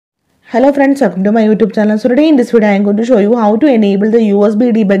Hello friends, welcome to my YouTube channel. So today in this video I am going to show you how to enable the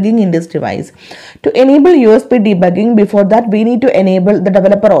USB debugging in this device. To enable USB debugging, before that we need to enable the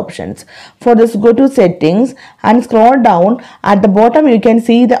developer options. For this, go to settings and scroll down. At the bottom you can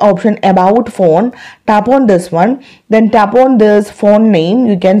see the option about phone. Tap on this one, then tap on this phone name.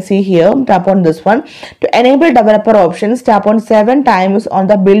 You can see here, tap on this one. To enable developer options, tap on 7 times on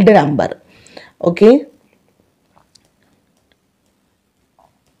the build number. Okay.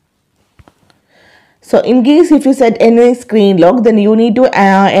 So in case if you set any screen lock, then you need to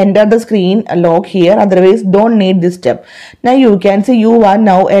enter the screen lock here, otherwise don't need this step. Now you can see you are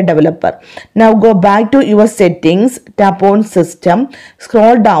now a developer. Now go back to your settings, tap on system,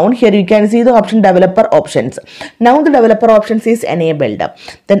 scroll down. Here you can see the option developer options. Now the developer options is enabled.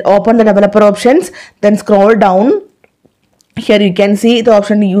 Then open the developer options, then scroll down. Here you can see the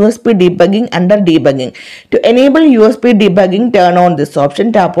option USB debugging under debugging. To enable USB debugging, turn on this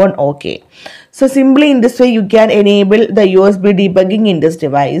option, tap on OK. So simply in this way you can enable the USB debugging in this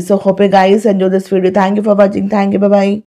device. So hope you guys enjoy this video. Thank you for watching. Thank you. Bye bye.